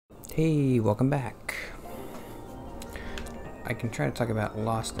Hey, welcome back. I can try to talk about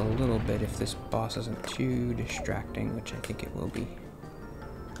Lost a little bit if this boss isn't too distracting, which I think it will be.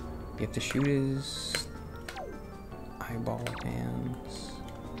 You have to shoot his eyeball hands,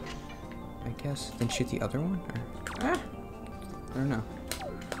 I guess. Then shoot the other one? Or, I don't know.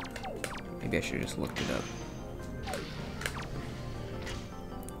 Maybe I should have just looked it up.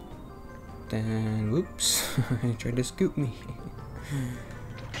 Then, whoops, he tried to scoop me.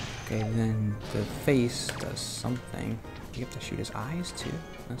 Okay, then the face does something. You have to shoot his eyes too?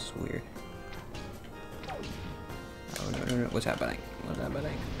 That's weird. Oh, no. What's happening? What's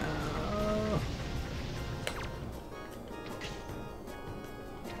happening? Oh.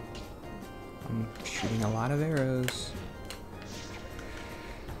 I'm shooting a lot of arrows.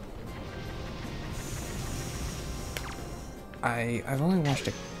 I've only watched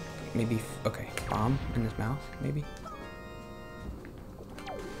a maybe okay, bomb in his mouth, maybe.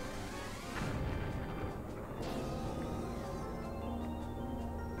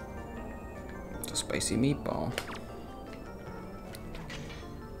 It's a spicy meatball.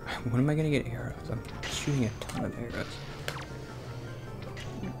 When am I gonna get arrows? I'm shooting a ton of arrows.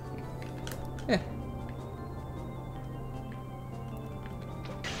 Eh.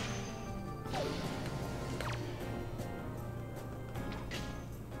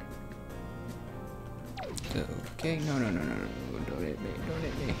 Okay, no, don't hit me, don't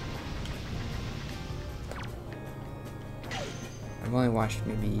hit me. I've only watched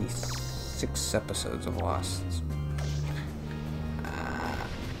maybe 6 episodes of Lost.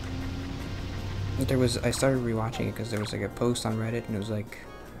 I started rewatching it because there was like a post on Reddit and it was like,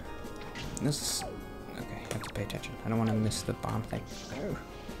 this is, okay, I have to pay attention. I don't want to miss the bomb thing. Oh.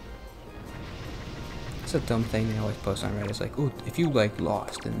 It's a dumb thing they always post on Reddit. It's like, oh, if you like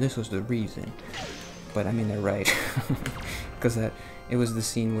Lost, then this was the reason. But I mean, they're right, because it was the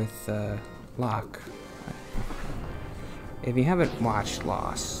scene with Locke. If you haven't watched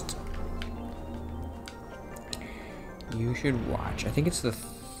Lost, you should watch. I think it's the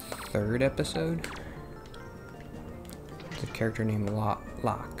 3rd episode. There's a character named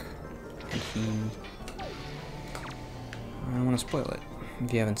Locke, and he. I don't want to spoil it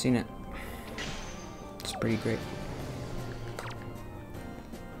if you haven't seen it. It's pretty great.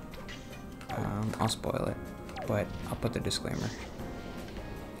 I'll spoil it, but I'll put the disclaimer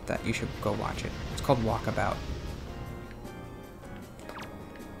that you should go watch it. It's called Walkabout.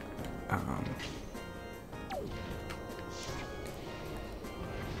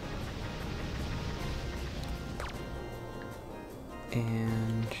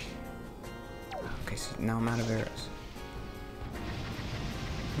 And okay, so now I'm out of arrows.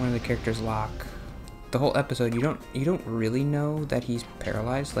 One of the characters, Locke. The whole episode, you don't really know that he's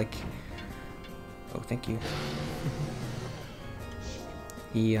paralyzed. Like, oh, thank you.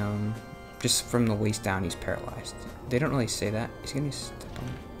 He just from the waist down, he's paralyzed. They don't really say that. He's gonna step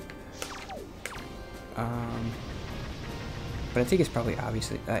on. But I think it's probably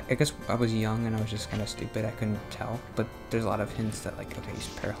obviously. I guess I was young and I was just kind of stupid. I couldn't tell. But there's a lot of hints that like, okay, he's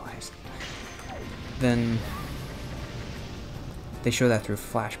paralyzed. Then they show that through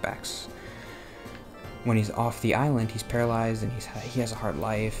flashbacks. When he's off the island, he's paralyzed and he has a hard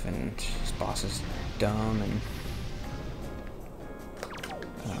life, and his boss is dumb and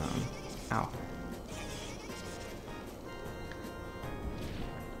ow.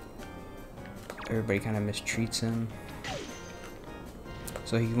 Everybody kind of mistreats him.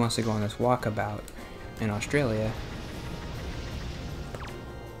 So he wants to go on this walkabout in Australia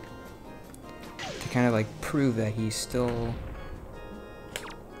to kind of like prove that he's still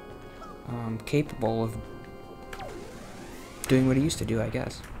capable of doing what he used to do, I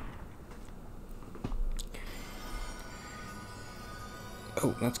guess.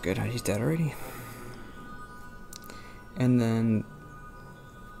 Oh, that's good. He's dead already. And then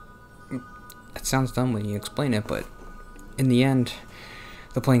it sounds dumb when you explain it, but in the end,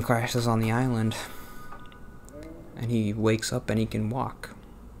 the plane crashes on the island, and he wakes up and he can walk.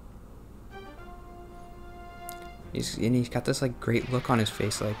 He's got this like great look on his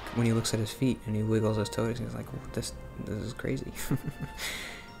face, like when he looks at his feet and he wiggles his toes, and he's like, well, this is crazy.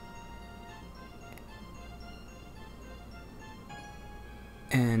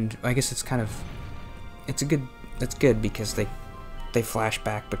 And I guess it's kind of, it's good because they flash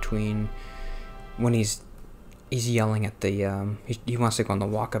back between when he's yelling at the he wants to go on the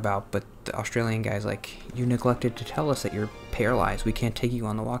walkabout, but the Australian guy's like, you neglected to tell us that you're paralyzed. We can't take you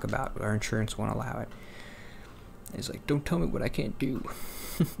on the walkabout. Our insurance won't allow it. And he's like, don't tell me what I can't do.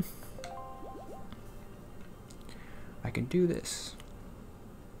 I can do this.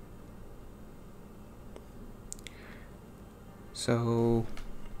 So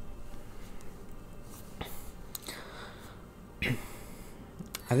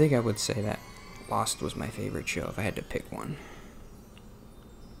I think I would say that Lost was my favorite show if I had to pick one.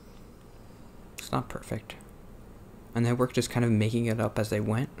 It's not perfect. And they were just kind of making it up as they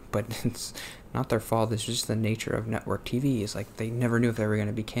went, but it's not their fault. It's just the nature of network TV. It's like they never knew if they were going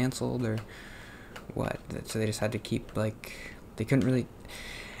to be canceled or what. So they just had to keep, like, they couldn't really,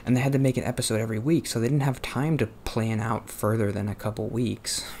 and they had to make an episode every week, so they didn't have time to plan out further than a couple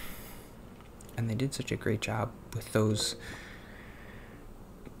weeks. And they did such a great job with those,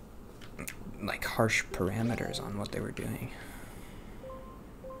 like, harsh parameters on what they were doing.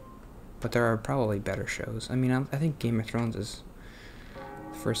 But there are probably better shows. I mean, I think Game of Thrones is,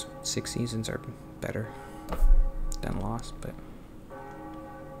 the first 6 seasons are better than Lost, but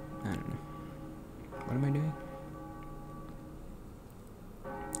I don't know. What am I doing?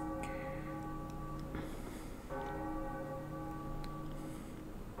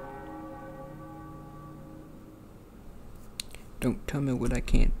 Don't tell me what I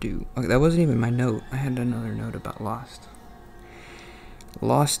can't do. Okay, that wasn't even my note. I had another note about Lost.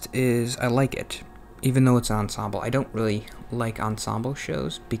 Lost is, I like it, even though it's an ensemble. I don't really like ensemble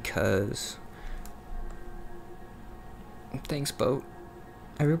shows because, thanks, Boat.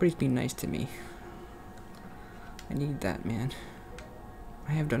 Everybody's being nice to me. I need that, man.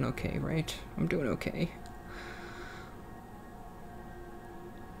 I have done okay, right? I'm doing okay.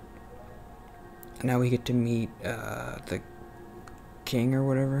 And now we get to meet the king or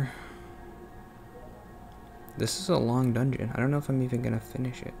whatever. This is a long dungeon. I don't know if I'm even gonna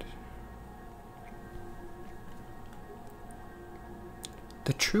finish it.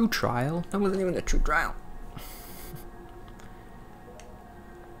 The true trial? That wasn't even a true trial.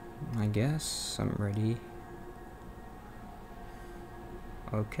 I guess I'm ready.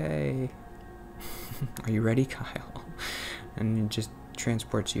 Okay. Are you ready, Kyle? And it just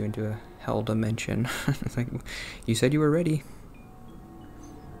transports you into a hell dimension. It's like, you said you were ready.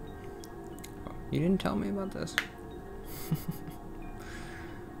 You didn't tell me about this.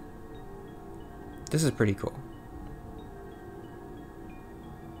 This is pretty cool.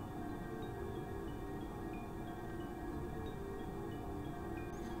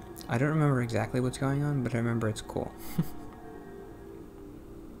 I don't remember exactly what's going on, but I remember it's cool.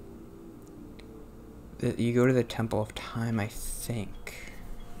 You go to the Temple of Time, I think.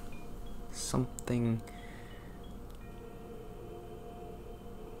 Something...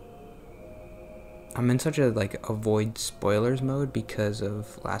 I'm in such a, like, avoid spoilers mode because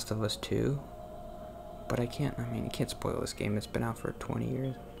of Last of Us 2. But I can't, I mean, you can't spoil this game. It's been out for 20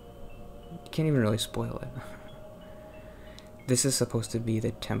 years. You can't even really spoil it. This is supposed to be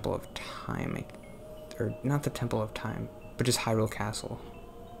the Temple of Time. Or, not the Temple of Time, but just Hyrule Castle.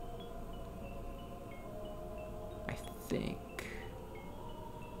 I think.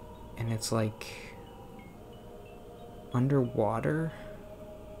 And it's, like, underwater.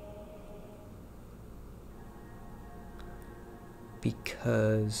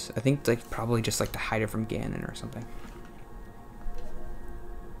 Because I think, like, probably just like to hide it from Ganon or something.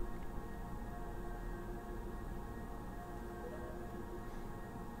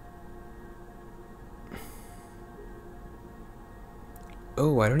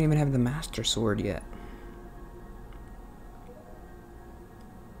 Oh, I don't even have the Master Sword yet.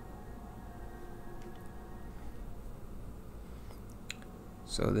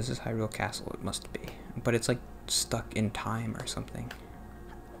 So this is Hyrule Castle, it must be. But it's like stuck in time or something.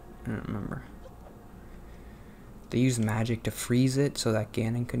 I don't remember. They used magic to freeze it so that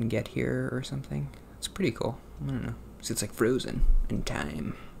Ganon couldn't get here or something. It's pretty cool. I don't know. So it's like frozen in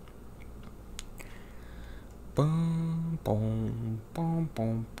time. Boom, boom, boom,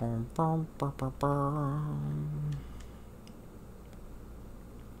 boom, boom, boom, boom, boom, boom.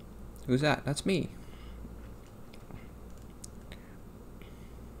 Who's that? That's me.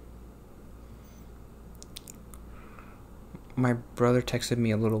 My brother texted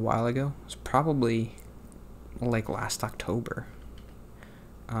me a little while ago. It was probably like last October.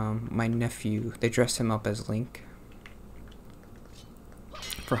 My nephew, they dressed him up as Link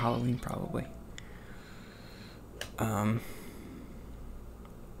for Halloween, probably. And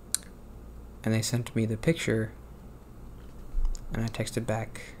they sent me the picture, and I texted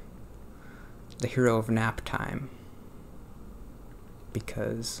back, "The hero of nap time,"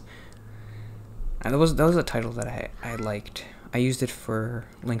 because that was a title that I liked. I used it for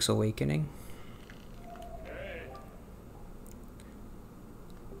Link's Awakening.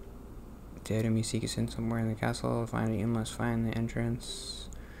 The item you seek is in somewhere in the castle. Find it, you must find the entrance.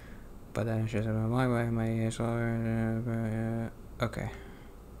 But then it's just okay.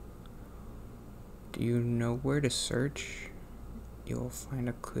 Do you know where to search? You'll find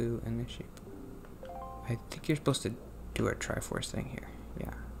a clue in the shape. I think you're supposed to do a Triforce thing here.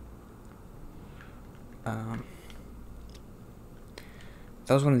 Yeah.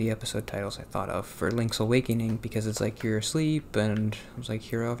 That was one of the episode titles I thought of for Link's Awakening, because it's like you're asleep and it was like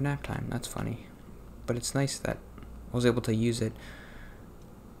Hero of Nap Time. That's funny. But it's nice that I was able to use it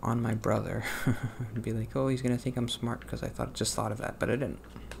on my brother and be like, oh, he's gonna think I'm smart because I just thought of that, but I didn't.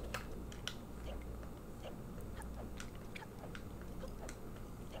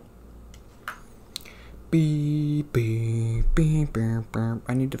 Beep, beep, beep, beep, beep.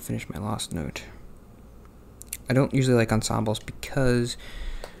 I need to finish my Lost Note. I don't usually like ensembles because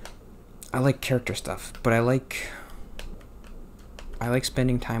I like character stuff, but I like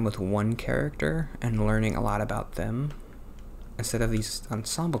spending time with one character and learning a lot about them instead of these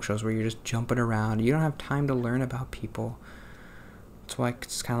ensemble shows where you're just jumping around. You don't have time to learn about people. That's why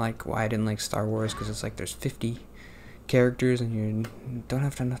it's kind of like why I didn't like Star Wars, because it's like there's 50 characters and you don't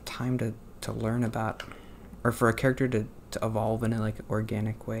have enough time to learn about, or for a character to evolve in a like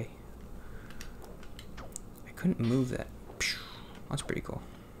organic way. I couldn't move that. That's pretty cool.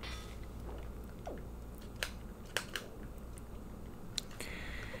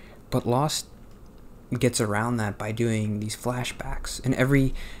 But Lost gets around that by doing these flashbacks, and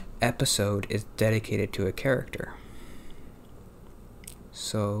every episode is dedicated to a character.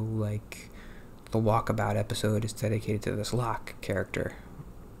 So, like, the Walkabout episode is dedicated to this Locke character.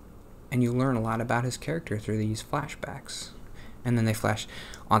 And you learn a lot about his character through these flashbacks. And then they flash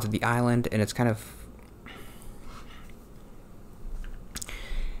onto the island, and it's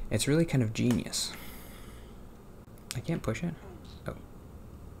really kind of genius. I can't push it. Oh.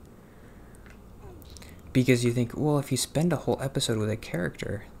 Because you think, well, if you spend a whole episode with a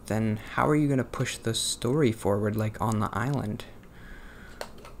character, then how are you going to push the story forward, like, on the island?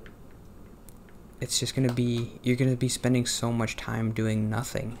 It's just going to be, you're going to be spending so much time doing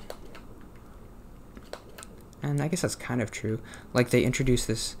nothing. And I guess that's kind of true. Like, they introduced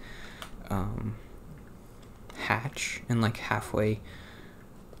this hatch in, like, halfway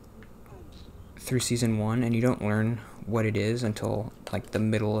through season 1, and you don't learn what it is until, like, the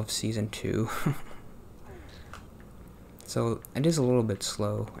middle of season 2. So it is a little bit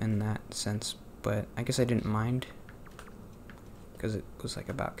slow in that sense, but I guess I didn't mind because it was like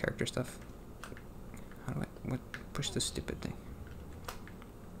about character stuff. How do I push this stupid thing?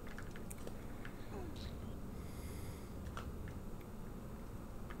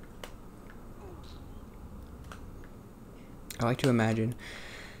 I like to imagine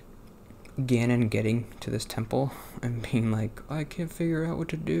Ganon getting to this temple and being like, I can't figure out what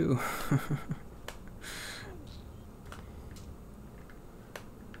to do.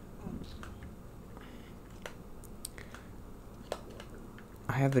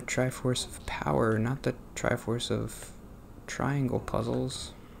 I have the Triforce of Power, not the Triforce of Triangle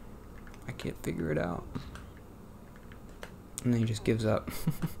puzzles. I can't figure it out. And then he just gives up.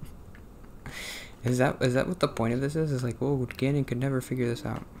 Is that what the point of this is? It's like, whoa, Ganon could never figure this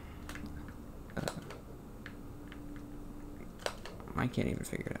out. I can't even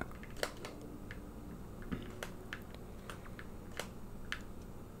figure it out.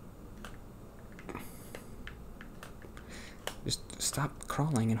 Just stop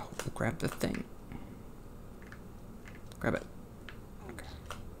crawling and grab the thing. Grab it. Okay.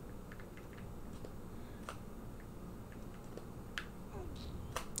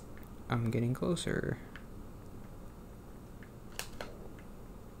 I'm getting closer.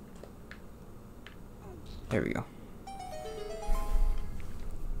 There we go.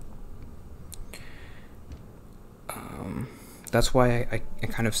 That's why I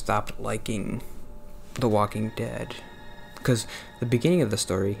kind of stopped liking The Walking Dead. Because the beginning of the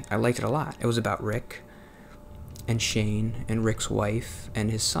story, I liked it a lot. It was about Rick and Shane and Rick's wife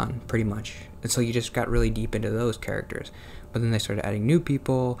and his son, pretty much. And so you just got really deep into those characters. But then they started adding new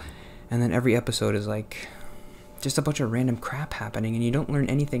people, and then every episode is like just a bunch of random crap happening, and you don't learn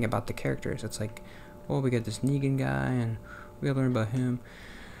anything about the characters. It's like, well, we got this Negan guy, and we gotta learn about him.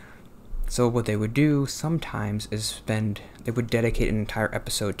 So what they would do sometimes is they would dedicate an entire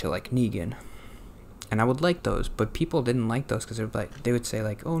episode to like Negan. And I would like those, but people didn't like those because they would say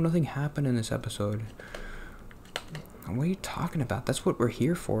like, oh, nothing happened in this episode. And what are you talking about? That's what we're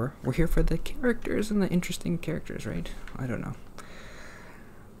here for. We're here for the characters and the interesting characters, right? I don't know.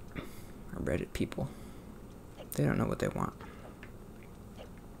 Reddit people. They don't know what they want.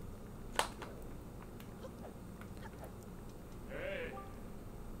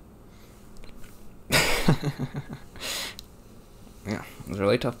 Yeah, it was a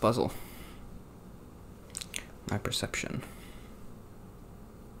really tough puzzle. My perception.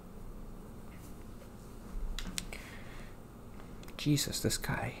 Jesus, this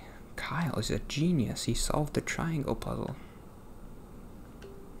guy, Kyle, is a genius. He solved the triangle puzzle.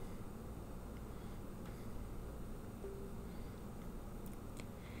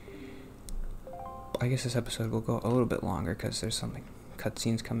 I guess this episode will go a little bit longer because there's some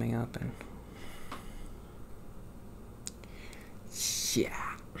cutscenes coming up and yeah.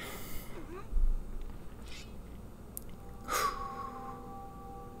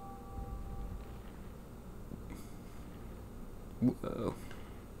 Whoa.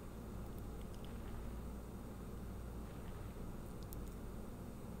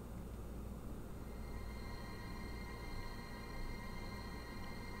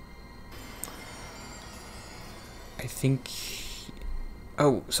 I think.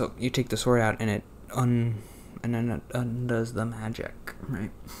 Oh, so you take the sword out and it and then it undoes the magic, right?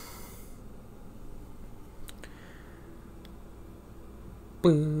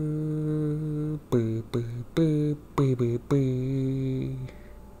 Boo, boo, boo, boo, boo, boo, boo.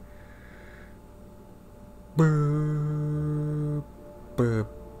 Boo, boo,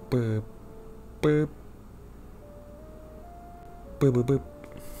 boo, boo. Boo, boo, boo.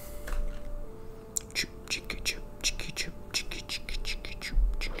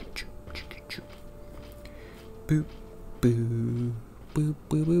 Boo, boo, boo,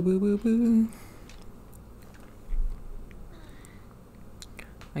 boo, boo, boo, boo, boo.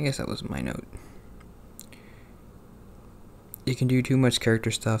 I guess that was my note. You can do too much character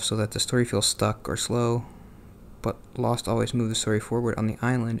stuff so that the story feels stuck or slow, but Lost always moved the story forward on the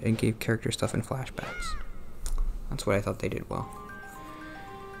island and gave character stuff in flashbacks. That's what I thought they did well.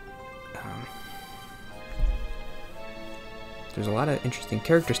 There's a lot of interesting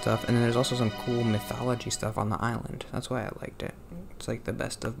character stuff, and then there's also some cool mythology stuff on the island. That's why I liked it. It's like the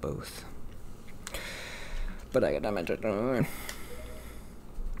best of both. But I gotta mention.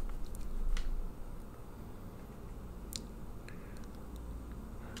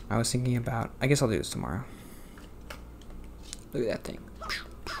 I was thinking about. I guess I'll do this tomorrow. Look at that thing.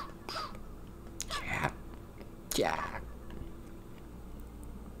 Yeah. Yeah.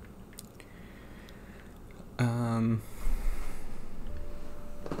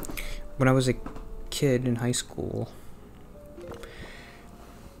 When I was a kid in high school,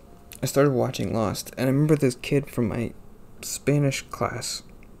 I started watching Lost, and I remember this kid from my Spanish class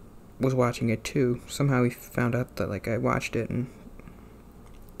was watching it too. Somehow he found out that like I watched it, and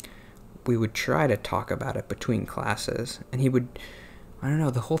we would try to talk about it between classes, and he would, I don't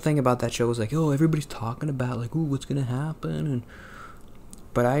know, the whole thing about that show was like, oh, everybody's talking about like, ooh, what's gonna happen,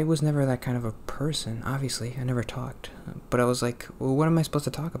 but I was never that kind of a person. Obviously, I never talked, but I was like, well, what am I supposed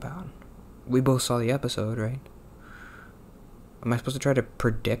to talk about? We both saw the episode, right? Am I supposed to try to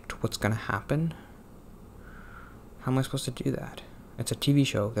predict what's gonna happen? How am I supposed to do that? It's a TV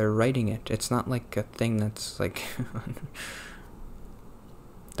show. They're writing it. It's not like a thing that's like...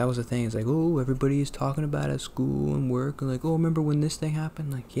 That was the thing. It's like, oh, everybody is talking about it at school and work. And like, oh, remember when this thing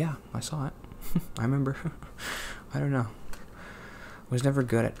happened? Like, yeah, I saw it. I remember. I don't know. I was never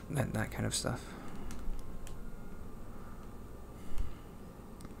good at that kind of stuff.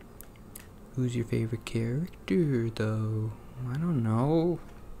 Who's your favorite character, though? I don't know.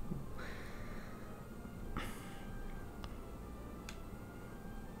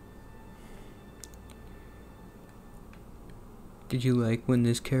 Did you like when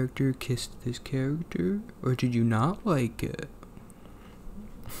this character kissed this character? Or did you not like it?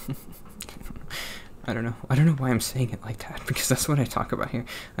 I don't know. I don't know why I'm saying it like that, because that's what I talk about here.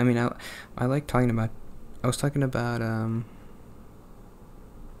 I mean, I like talking about... I was talking about, I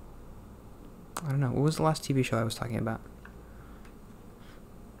don't know. What was the last TV show I was talking about?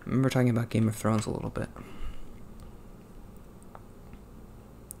 I remember talking about Game of Thrones a little bit.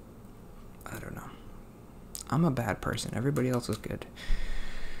 I don't know. I'm a bad person. Everybody else is good.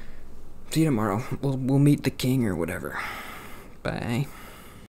 See you tomorrow. We'll meet the king or whatever. Bye.